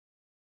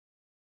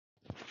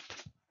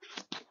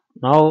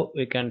Now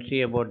we can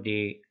see about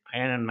the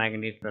iron and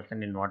manganese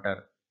present in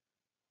water.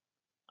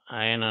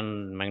 Iron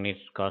and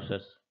manganese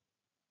causes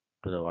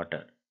to the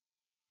water.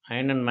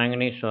 Iron and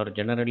manganese are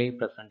generally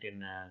present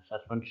in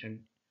suspension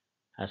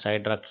as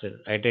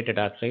hydrated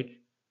oxides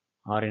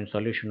or in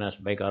solution as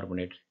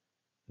bicarbonates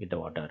with the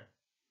water.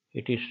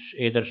 It is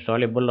either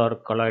soluble or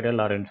colloidal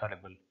or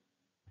insoluble.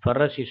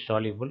 Ferrous is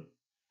soluble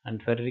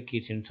and ferric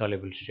is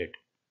insoluble state.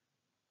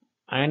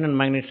 Iron and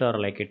manganese are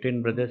like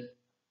twin brothers,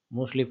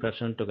 mostly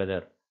present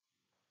together.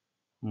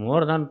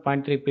 More than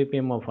 0.3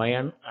 ppm of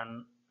iron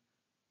and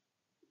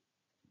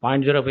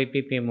 0.05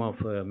 ppm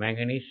of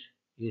manganese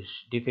is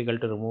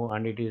difficult to remove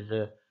and it is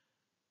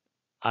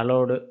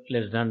allowed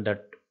less than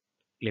that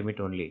limit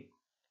only.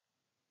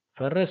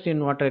 Ferrous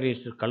in water is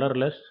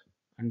colorless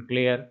and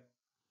clear,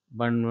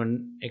 but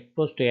when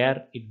exposed to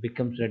air, it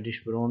becomes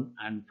reddish brown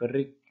and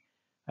ferric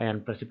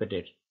ion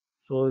precipitates.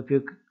 So, if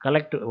you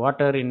collect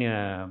water in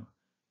a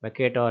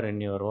bucket or in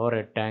your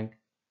overhead tank,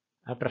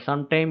 after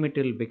some time it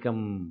will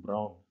become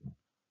brown.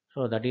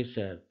 So, that is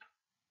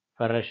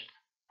ferrous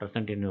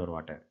present in your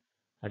water.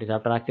 That is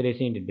after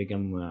oxidation it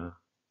become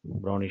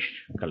brownish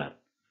color.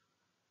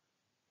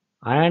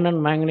 Iron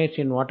and manganese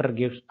in water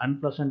gives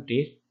unpleasant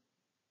taste,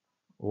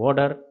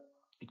 odor.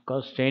 It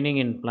causes staining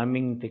in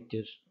plumbing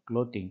fixtures,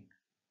 clothing.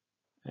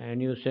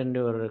 And you send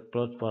your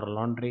clothes for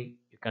laundry,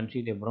 you can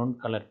see the brown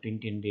color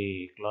tint in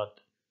the cloth,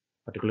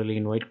 particularly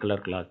in white color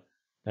cloth.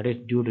 That is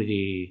due to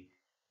the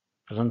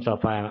presence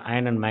of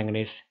iron and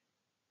manganese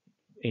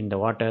in the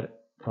water.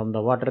 From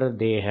the water,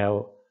 they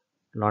have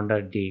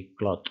laundered the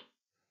cloth,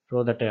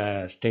 so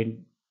that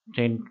stain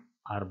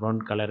or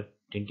brown color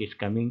tint is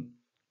coming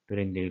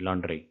during the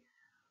laundry.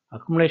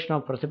 Accumulation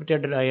of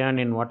precipitated iron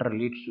in water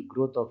leads to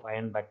growth of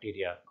iron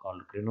bacteria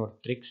called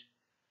Crinothrix.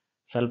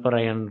 Sulfur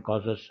ion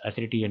causes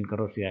acidity and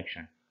corrosive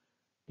action.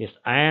 This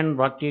iron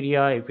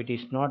bacteria, if it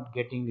is not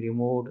getting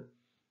removed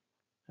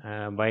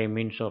by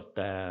means of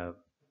the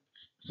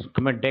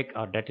stomach deck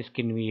or that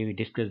skin we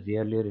discussed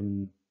earlier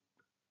in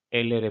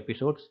earlier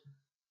episodes,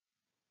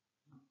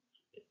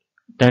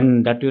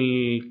 then that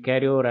will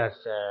carry over as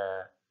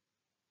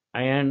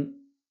iron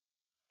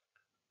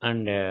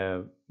and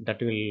that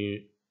will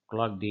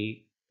clog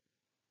the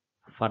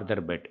further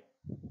bed.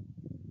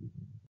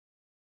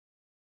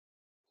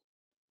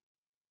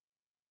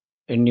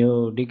 When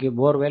you dig a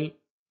bore well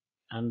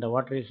and the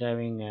water is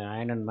having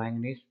iron and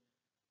manganese,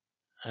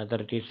 either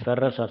it is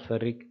ferrous or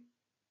ferric.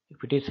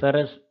 If it is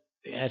ferrous,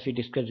 as we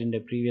discussed in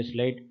the previous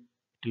slide,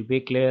 it will be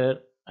clear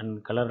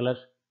and colorless.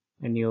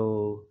 When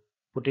you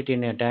put it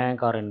in a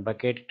tank or in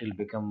bucket, it will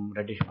become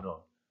reddish brown.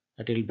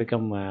 That will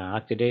become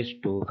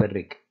oxidized to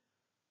ferric.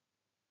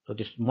 So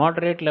this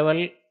moderate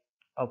level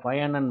of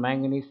iron and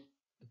manganese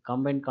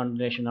combined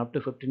concentration up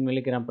to 15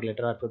 milligram per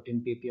liter or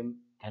 15 ppm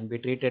can be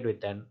treated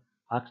with an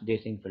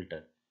oxidizing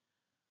filter.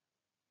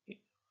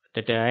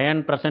 That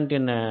iron present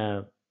in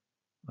uh,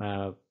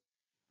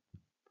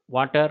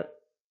 water,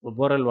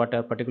 boreal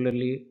water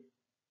particularly,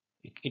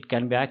 it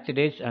can be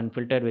oxidized and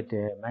filtered with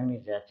a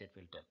manganese acid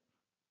filter.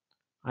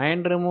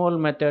 Iron removal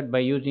method by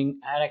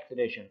using air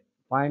oxidation.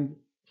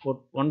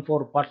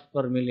 0.14 parts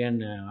per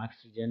million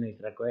oxygen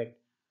is required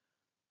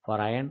for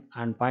iron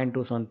and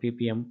 0.27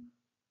 ppm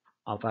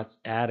of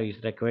air is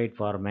required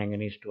for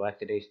manganese to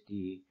oxidize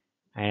the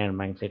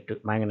iron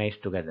and manganese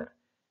together.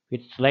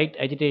 With slight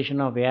agitation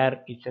of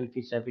air itself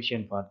is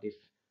sufficient for this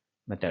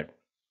method.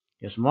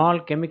 A small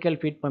chemical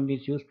feed pump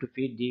is used to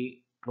feed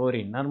the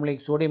chlorine.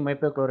 Normally, sodium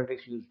hypochlorite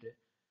is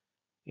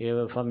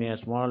used from a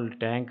small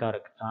tank or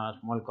a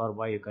small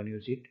carboy. You can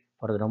use it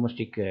for the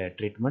domestic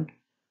treatment,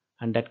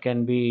 and that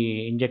can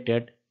be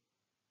injected.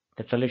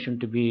 The solution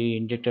to be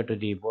injected to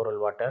the boreal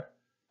water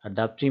at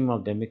the upstream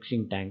of the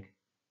mixing tank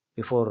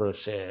before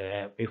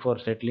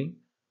settling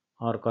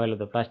or coil of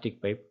the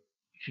plastic pipe.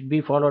 It should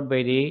be followed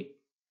by the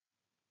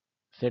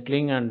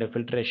settling and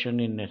filtration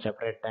in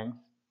separate tanks.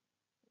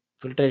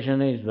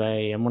 Filtration is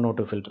by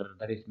MnO2 filter,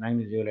 that is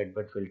manganese zeolite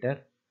bed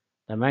filter.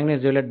 The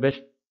manganese zeolite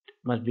bed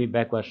must be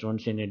backwashed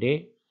once in a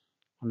day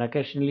and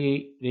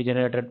occasionally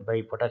regenerated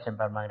by potassium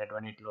permanganate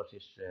when it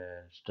loses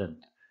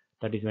strength.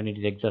 That is when it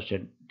is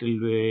exhausted.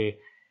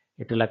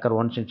 It will occur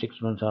once in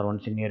 6 months or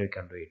once in a year. You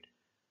can do it.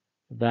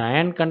 If the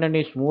iron content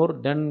is more,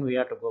 then we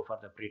have to go for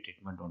the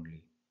pre-treatment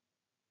only.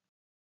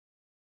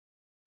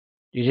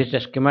 This is a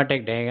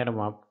schematic diagram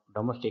of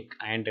domestic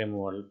iron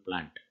removal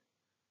plant.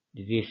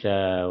 This is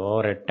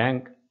over a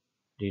tank.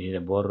 This is a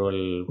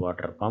borewell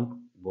water pump,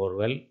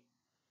 borewell,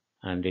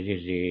 and this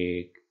is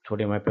the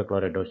sodium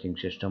hypochlorite dosing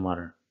system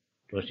or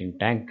dosing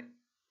tank.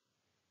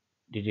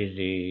 This is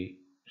the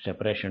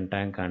separation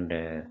tank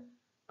and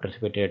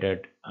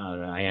precipitated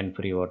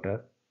iron-free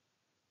water,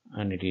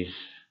 and it is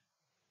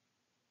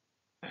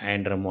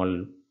iron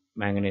removal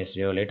manganese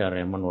zeolite or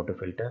MnO2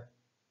 filter.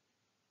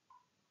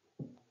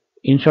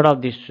 Instead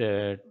of this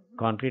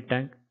concrete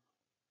tank,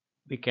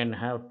 we can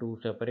have two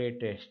separate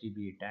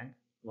STB tank,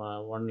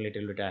 one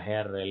little bit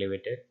higher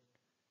elevated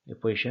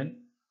position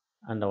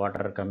and the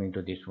water coming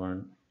to this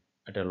one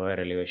at a lower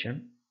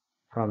elevation.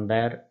 From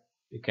there,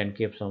 we can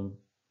keep some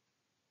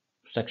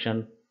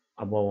section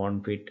above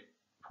 1 feet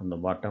from the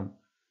bottom.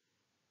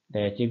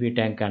 The HEB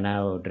tank can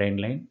have a drain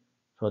line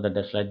so that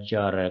the sludge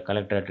or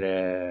collected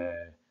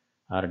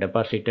or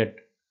deposited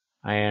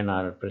iron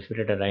or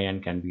precipitated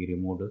iron can be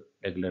removed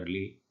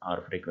regularly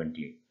or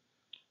frequently.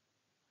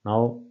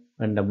 Now,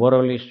 when the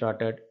borehole is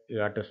started, you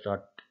have to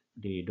start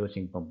the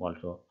dosing pump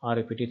also. Or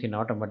if it is in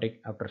automatic,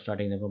 after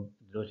starting the pump,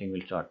 dosing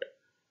will start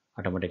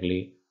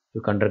automatically.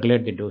 You can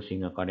regulate the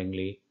dosing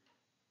accordingly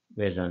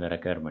based on the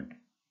requirement.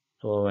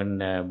 So when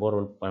the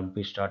borehole pump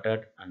is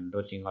started and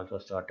dosing also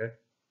started,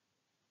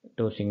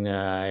 dosing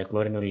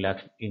chlorine will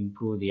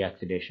improve the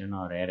oxidation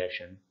or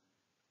aeration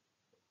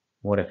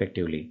more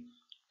effectively.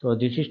 So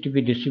this is to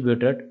be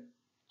distributed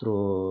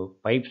through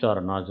pipes or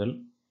nozzle.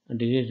 And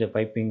this is a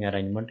piping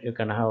arrangement. You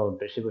can have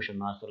distribution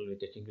nozzle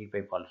with a single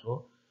pipe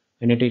also.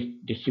 When it is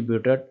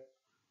distributed,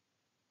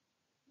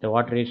 the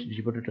water is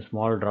distributed to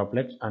small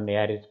droplets and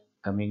air is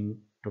coming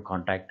to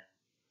contact.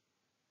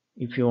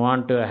 If you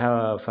want to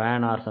have a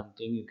fan or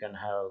something, you can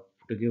have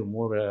to give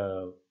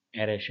more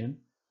aeration.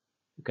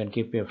 You can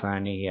keep a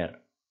fan here.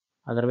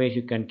 Otherwise,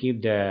 you can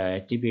keep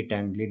the HTP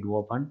tank lid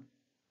open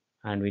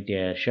and with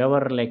a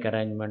shower like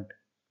arrangement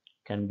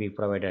can be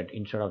provided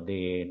instead of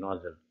the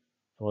nozzle.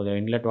 So the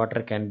inlet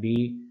water can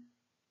be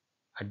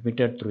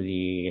admitted through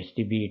the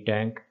STB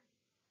tank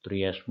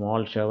through a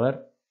small shower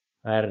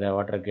where the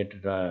water gets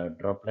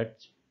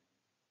droplets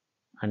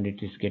and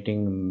it is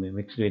getting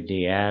mixed with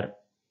the air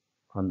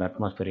from the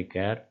atmospheric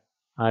air.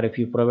 Or if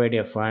you provide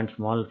a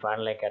small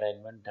fan like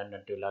arrangement, then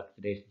it will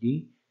oxidize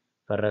the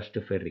ferrous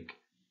to ferric.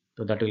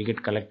 So that will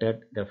get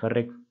collected. The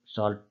ferric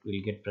salt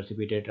will get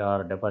precipitated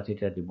or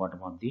deposited at the bottom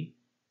of the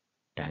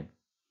tank.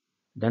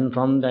 Then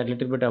from that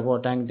little bit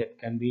above tank that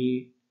can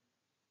be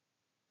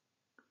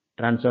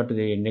transferred to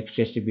the next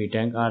STB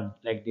tank, or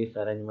like this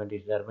arrangement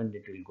is there when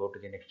it will go to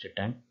the next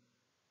tank.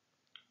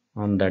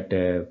 On that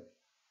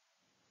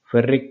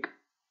ferric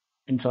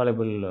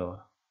insoluble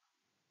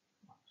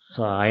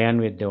so ion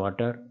with the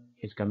water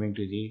is coming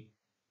to the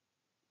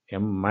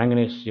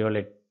manganese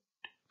zeolite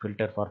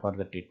filter for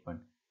further treatment.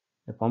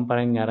 The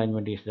pumping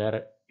arrangement is there.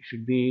 It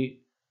should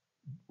be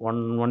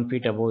 1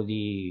 feet above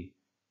the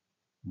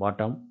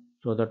bottom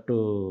so that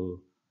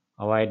to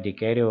avoid the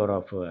carryover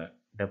of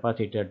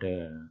deposited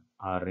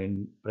or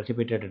in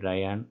precipitated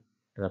ion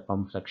to the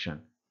pump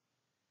section.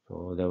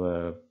 So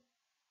the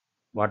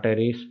water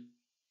is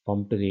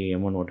pumped to the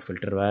M1 water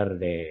filter where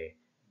the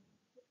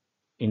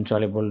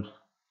insoluble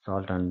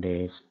salt and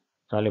the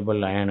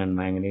soluble iron and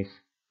manganese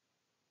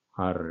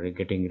are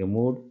getting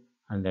removed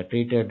and the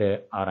treated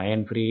or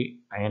iron free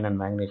iron and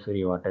manganese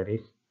free water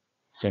is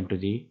sent to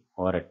the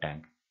overhead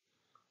tank.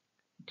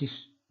 This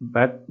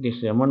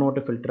M1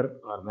 water filter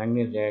or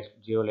manganese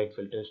zeolite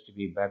filters to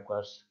be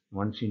backwash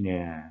once in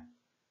a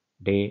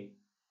day,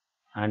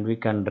 and we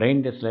can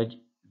drain the sludge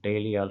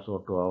daily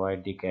also to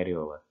avoid the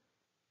carryover.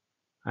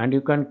 And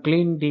you can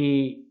clean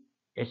the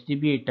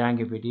SDB tank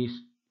if it is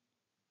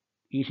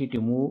easy to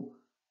move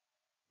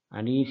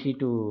and easy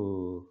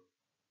to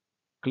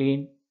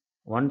clean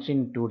once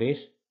in 2 days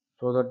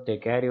so that the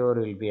carryover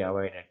will be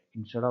avoided.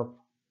 Instead of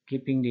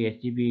keeping the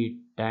SGB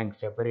tank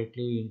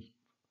separately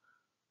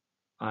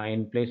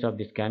in place of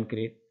this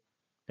concrete,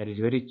 that is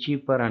very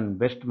cheaper and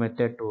best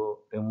method to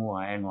remove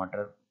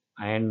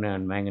iron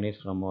and manganese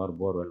from our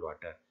borewell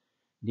water.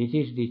 This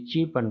is the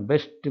cheap and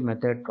best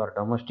method for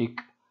domestic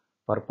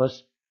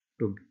purpose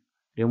to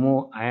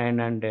remove iron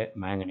and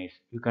manganese.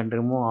 You can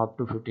remove up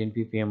to 15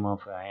 ppm of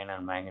iron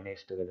and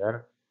manganese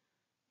together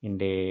in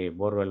the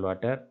borewell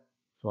water.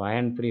 So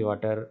iron free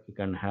water you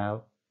can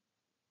have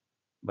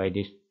by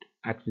this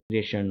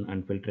oxidation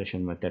and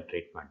filtration method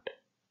treatment.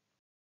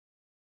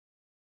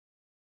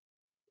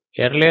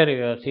 Earlier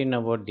you have seen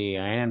about the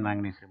iron and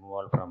manganese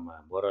removal from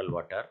borewell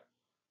water.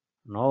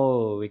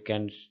 Now we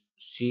can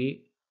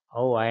see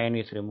how iron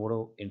is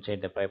removed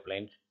inside the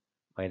pipelines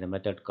by the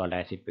method called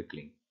acid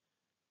pickling.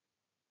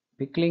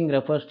 Pickling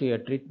refers to a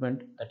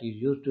treatment that is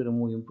used to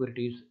remove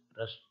impurities,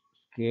 rust,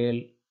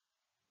 scale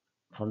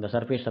from the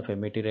surface of a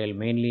material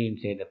mainly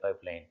inside the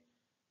pipeline.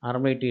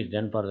 Normally it is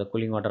done for the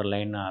cooling water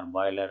line or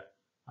boiler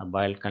or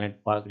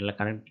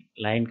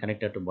line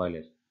connected to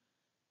boilers.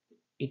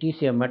 It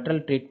is a metal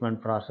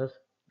treatment process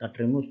that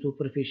removes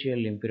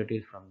superficial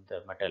impurities from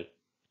the metal,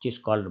 which is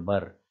called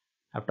burr.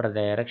 After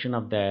the erection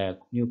of the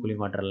new cooling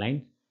water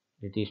lines,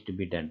 it is to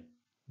be done.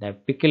 The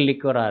pickle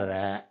liquor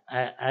or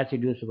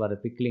acid used for the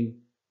pickling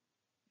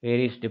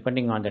varies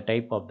depending on the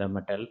type of the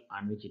metal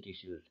on which it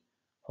is used.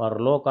 For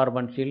low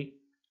carbon steel,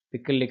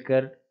 pickle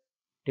liquor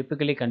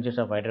typically consists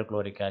of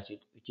hydrochloric acid,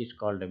 which is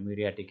called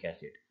muriatic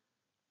acid,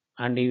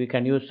 and we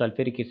can use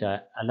sulfuric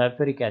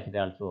acid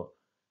also.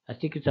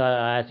 Acetic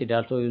acid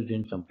also used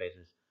in some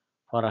places.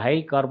 For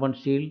high carbon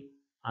steel,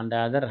 on the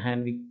other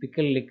hand,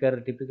 pickle liquor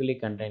typically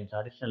contains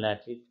additional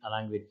acids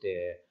along with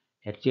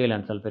HCl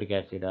and sulfuric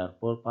acid or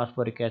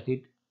phosphoric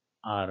acid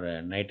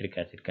or nitric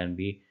acid can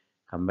be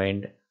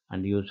combined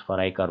and used for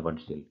high carbon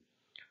steel.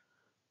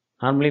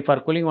 Normally for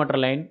cooling water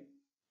line,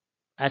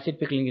 acid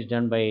pickling is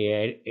done by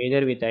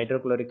either with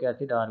hydrochloric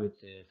acid or with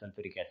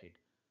sulfuric acid.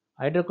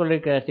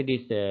 Hydrochloric acid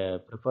is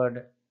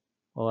preferred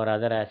over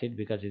other acid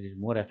because it is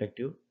more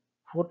effective.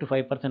 4 to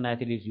 5%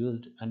 acid is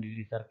used and it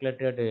is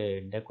circulated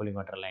in the cooling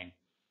water line.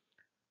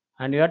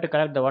 And you have to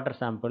collect the water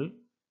sample,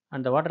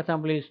 and the water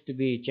sample is to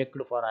be checked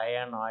for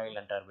iron, oil,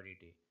 and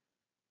turbidity.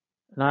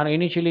 Now,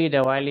 initially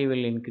the value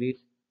will increase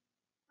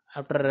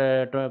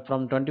after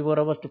from 24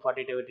 hours to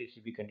 48 hours it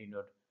will be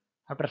continued.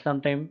 After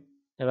some time,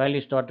 the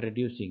value start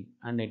reducing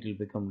and it will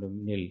become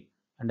nil.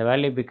 And the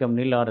value become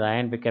nil or the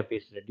ion pickup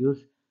is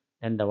reduced,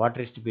 then the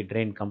water is to be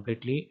drained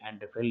completely and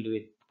filled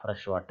with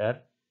fresh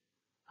water,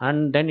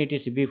 and then it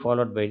is to be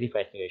followed by the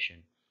passivation.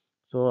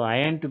 So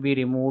iron to be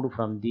removed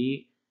from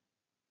the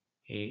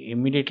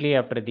immediately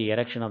after the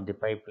erection of the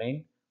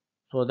pipeline,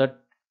 so that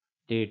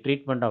the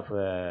treatment of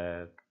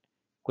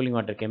cooling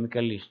water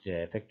chemical is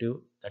effective.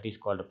 That is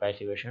called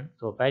passivation.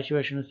 So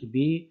passivation is to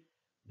be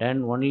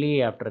done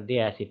only after the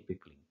acid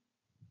pickling.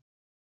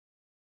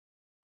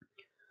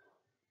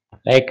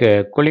 Like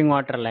cooling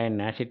water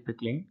line acid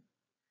pickling,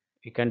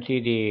 you can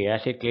see the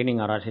acid cleaning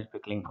or acid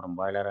pickling from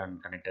boiler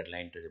and connected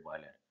line to the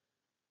boiler.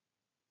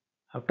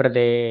 After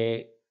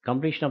the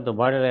completion of the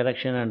boiler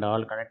erection and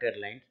all connected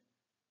lines,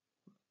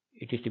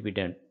 it is to be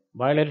done.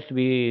 Boiler is to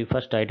be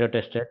first hydro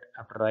tested.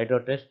 After hydro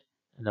test,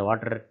 the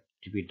water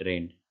to be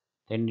drained.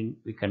 Then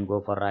we can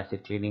go for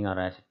acid cleaning or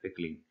acid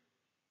pickling.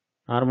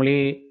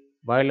 Normally,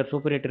 boiler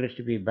superator is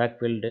to be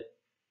backfilled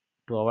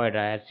to avoid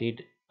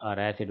acid or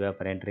acid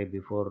vapor entry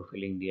before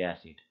filling the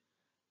acid.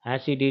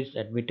 Acid is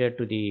admitted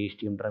to the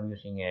steam drum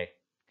using a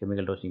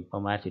chemical dosing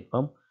pump, acid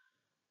pump.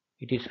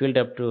 It is filled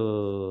up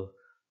to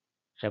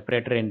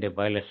separator in the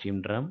boiler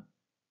steam drum.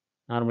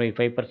 Normally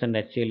 5%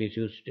 HCl is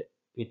used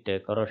with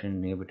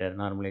corrosion inhibitor.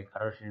 Normally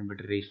corrosion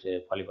inhibitor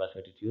is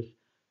polyphosphate is used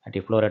at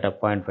a flow rate of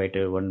 0.5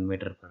 to 1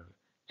 meter per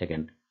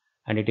second,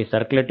 and it is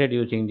circulated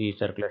using the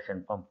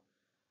circulation pump.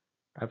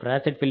 After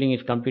acid filling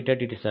is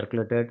completed, it is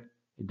circulated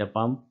with the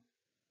pump.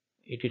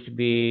 It is to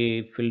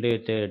be filled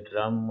with a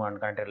drum and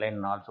container line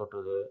and also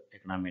to the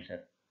economizer.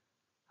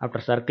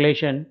 After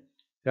circulation,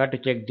 you have to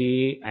check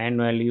the iron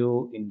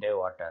value in the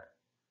water.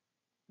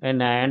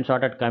 When iron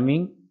started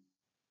coming,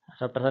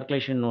 so after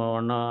circulation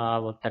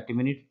 30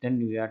 minutes,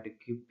 then we have to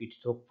keep it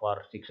soak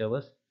for 6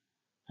 hours,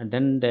 and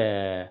then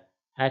the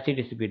acid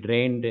is to be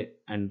drained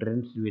and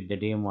rinsed with the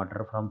DM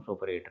water from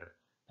superator.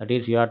 That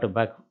is, you have to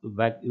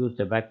back use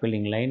the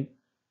backfilling line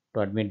to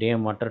admit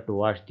DM water to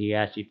wash the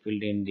acid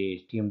filled in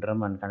the steam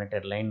drum and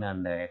connected line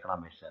and the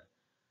economizer.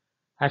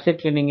 Acid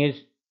cleaning is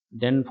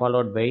then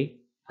followed by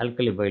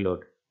alkali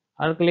biload.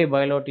 Alkali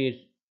biload is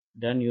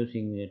done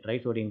using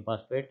trisodium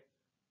phosphate,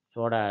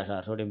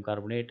 soda, sodium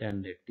carbonate,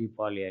 and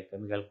T-poly, a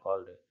chemical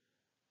called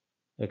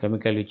a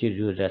chemical which is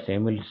used as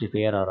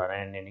emulsifier or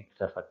anionic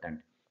surfactant.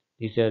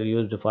 These are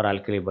used for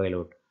alkali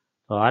biload.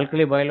 So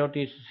alkali biload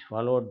is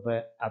followed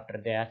by after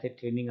the acid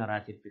cleaning or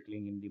acid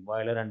pickling in the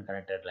boiler and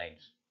connected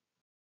lines.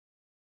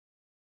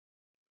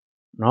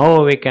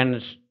 Now we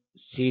can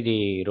see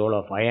the role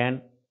of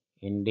iron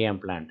in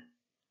DM plant.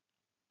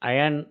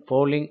 Iron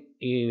fouling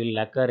will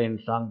occur in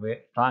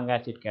strong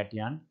acid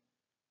cation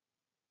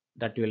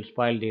that will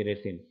spoil the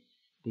resin.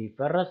 The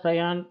ferrous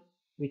ion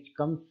which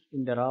comes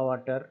in the raw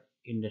water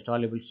in the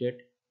soluble state,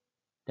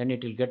 then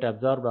it will get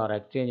absorbed or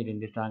exchanged in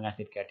the strong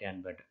acid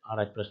cation bed.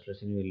 RH plus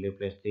resin will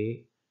replace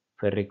the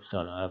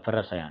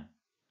ferrous ion.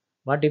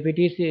 But if it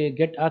is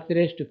get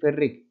oxidized to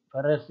ferric,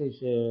 ferrous is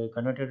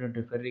converted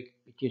into ferric,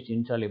 which is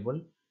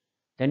insoluble,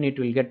 then it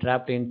will get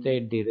trapped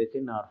inside the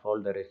resin or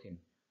fold the resin.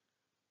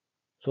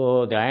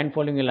 So the iron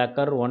fouling will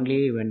occur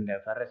only when the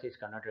ferrous is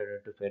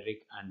converted to ferric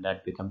and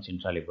that becomes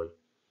insoluble.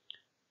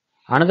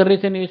 Another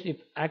reason is if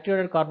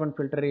activated carbon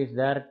filter is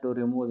there to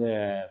remove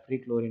the free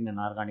chlorine and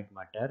organic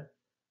matter,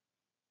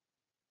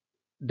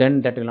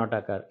 then that will not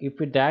occur. If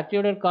the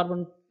activated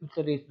carbon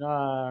filter is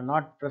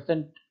not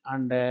present,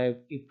 and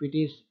if it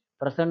is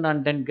present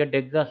and then get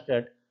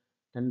exhausted,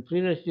 then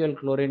free residual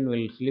chlorine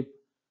will slip,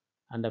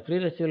 and the free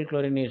residual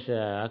chlorine is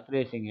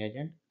oxidizing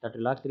agent that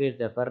will oxidize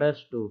the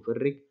ferrous to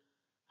ferric,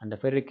 and the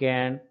ferric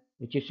ion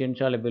which is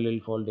insoluble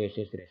will fold the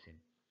SS resin.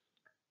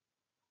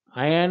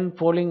 Iron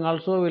fouling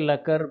also will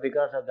occur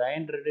because of the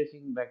iron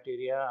reducing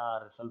bacteria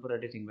or sulfur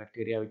reducing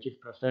bacteria which is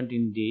present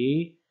in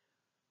the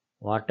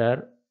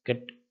water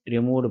get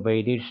removed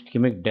by the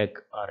skimmic duct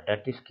or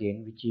dirty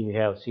skin which you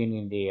have seen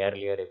in the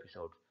earlier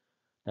episode.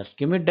 The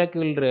skimmic duct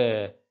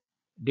will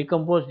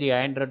decompose the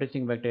iron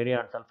reducing bacteria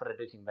and sulfur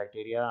reducing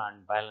bacteria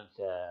and balance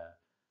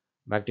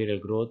bacterial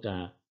growth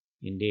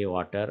in the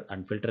water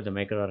and filter the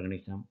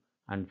microorganism,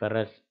 and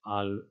ferrous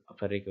all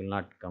ferric will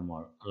not come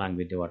along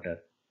with the water.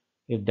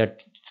 If that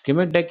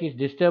skimmic duct is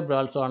disturbed,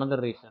 also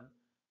another reason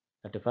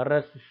that the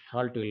ferrous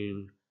salt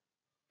will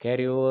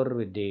carry over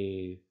with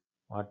the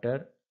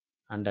water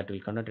and that will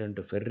convert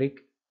into ferric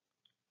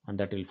and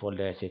that will fold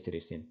the SH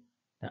resin.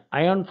 The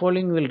ion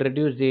folding will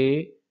reduce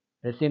the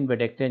resin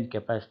bed exchange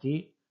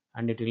capacity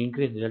and it will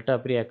increase the delta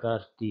P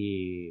across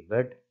the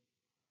bed,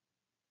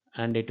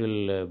 and it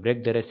will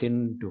break the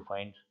resin to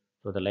fines,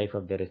 so the life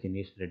of the resin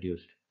is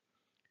reduced.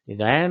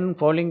 The ion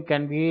fouling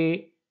can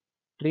be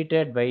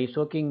treated by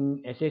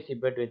soaking SAC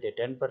bed with a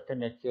 10%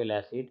 HCl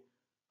acid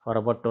for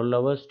about 12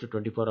 hours to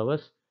 24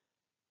 hours.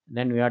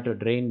 Then we have to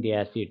drain the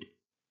acid.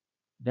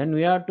 Then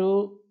we have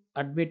to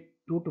admit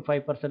 2 to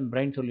 5%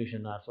 brine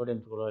solution or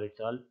sodium chloride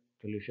salt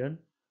solution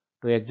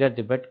to exert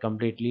the bed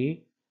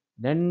completely.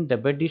 Then the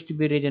bed is to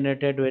be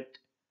regenerated with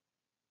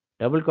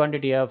double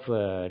quantity of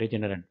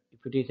regenerant. If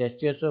it is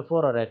H2SO4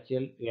 or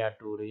HCl, we have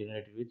to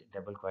regenerate with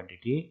double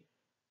quantity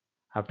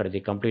after the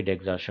complete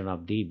exhaustion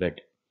of the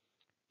bed.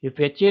 If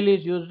HCl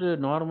is used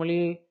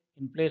normally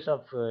in place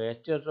of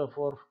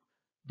H2SO4,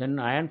 then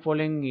ion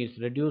fouling is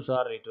reduced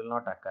or it will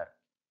not occur.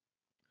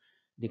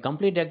 The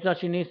complete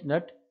exhaustion is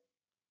that.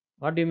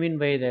 What do you mean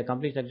by the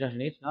complete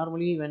exhaustion is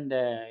normally when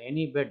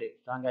any bed,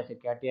 strong acid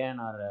cation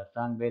or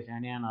strong base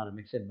anion or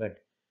mixed bed,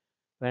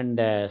 when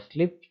the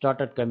slip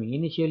started coming,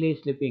 initially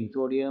slipping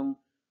sodium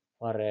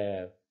for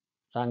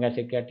strong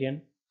acid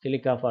cation,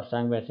 silica for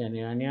strong base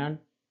anion,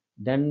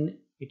 then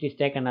it is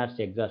taken as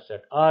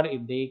exhausted. Or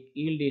if the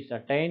yield is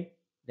attained,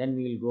 then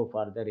we will go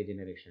for the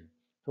regeneration.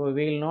 So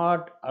we will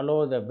not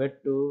allow the bed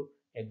to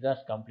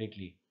exhaust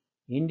completely.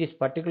 In this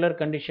particular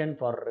condition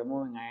for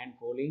removing ion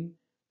fouling,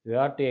 we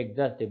have to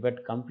exhaust the bed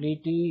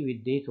completely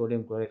with the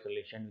sodium chloride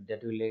solution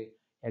that will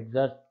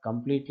exhaust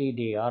completely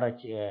the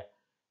RH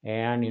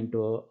ion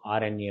into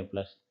RNA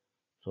plus,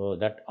 so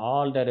that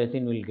all the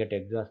resin will get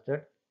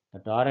exhausted.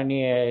 That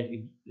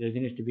RNA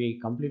resin is to be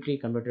completely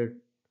converted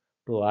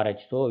to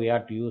RH, so we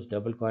have to use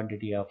double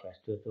quantity of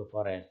H2SO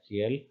for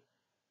HCl,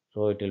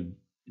 so it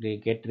will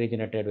get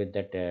regenerated with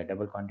that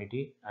double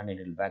quantity and it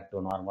will back to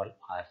normal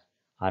as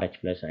RH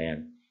plus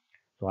ion.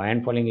 So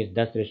ion fouling is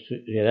thus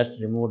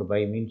removed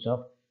by means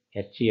of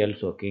HCl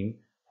soaking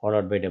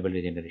followed by double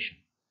regeneration.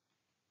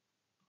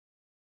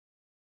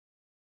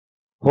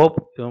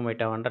 Hope you might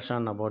have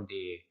understand about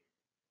the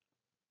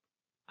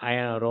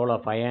role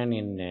of iron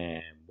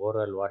in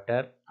borewell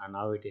water and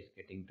how it is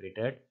getting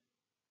treated,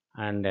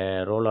 and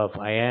role of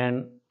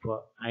iron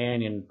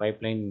in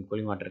pipeline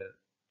cooling water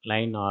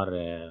line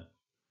or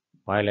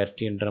boiler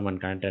steam drum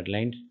and connected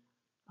lines,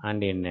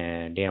 and in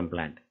dam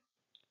plant.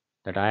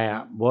 That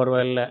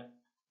borewell,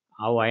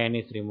 how iron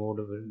is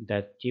removed,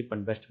 the cheap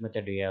and best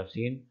method we have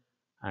seen,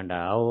 and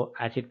how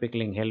acid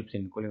pickling helps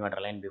in cooling water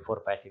line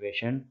before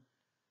passivation,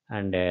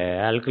 and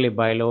alkali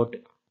boil out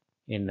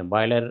in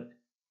boiler.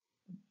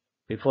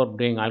 Before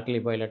doing alkali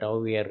boil out, how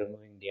we are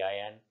removing the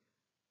iron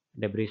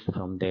debris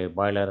from the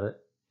boiler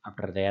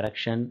after the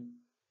erection.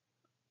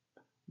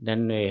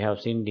 Then we have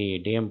seen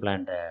the DM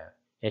plant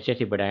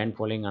HSC bed iron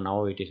fouling and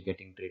how it is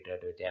getting treated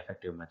with the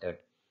effective method.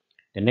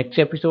 The next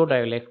episode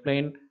I will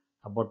explain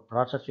about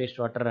process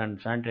wastewater and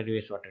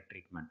sanitary wastewater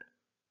treatment.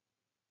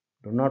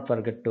 Do not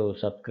forget to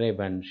subscribe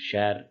and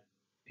share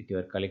with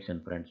your colleagues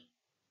and friends.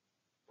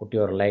 Put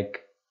your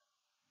like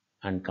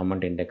and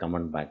comment in the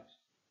comment box.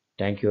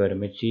 Thank you very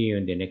much. See you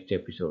in the next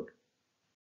episode.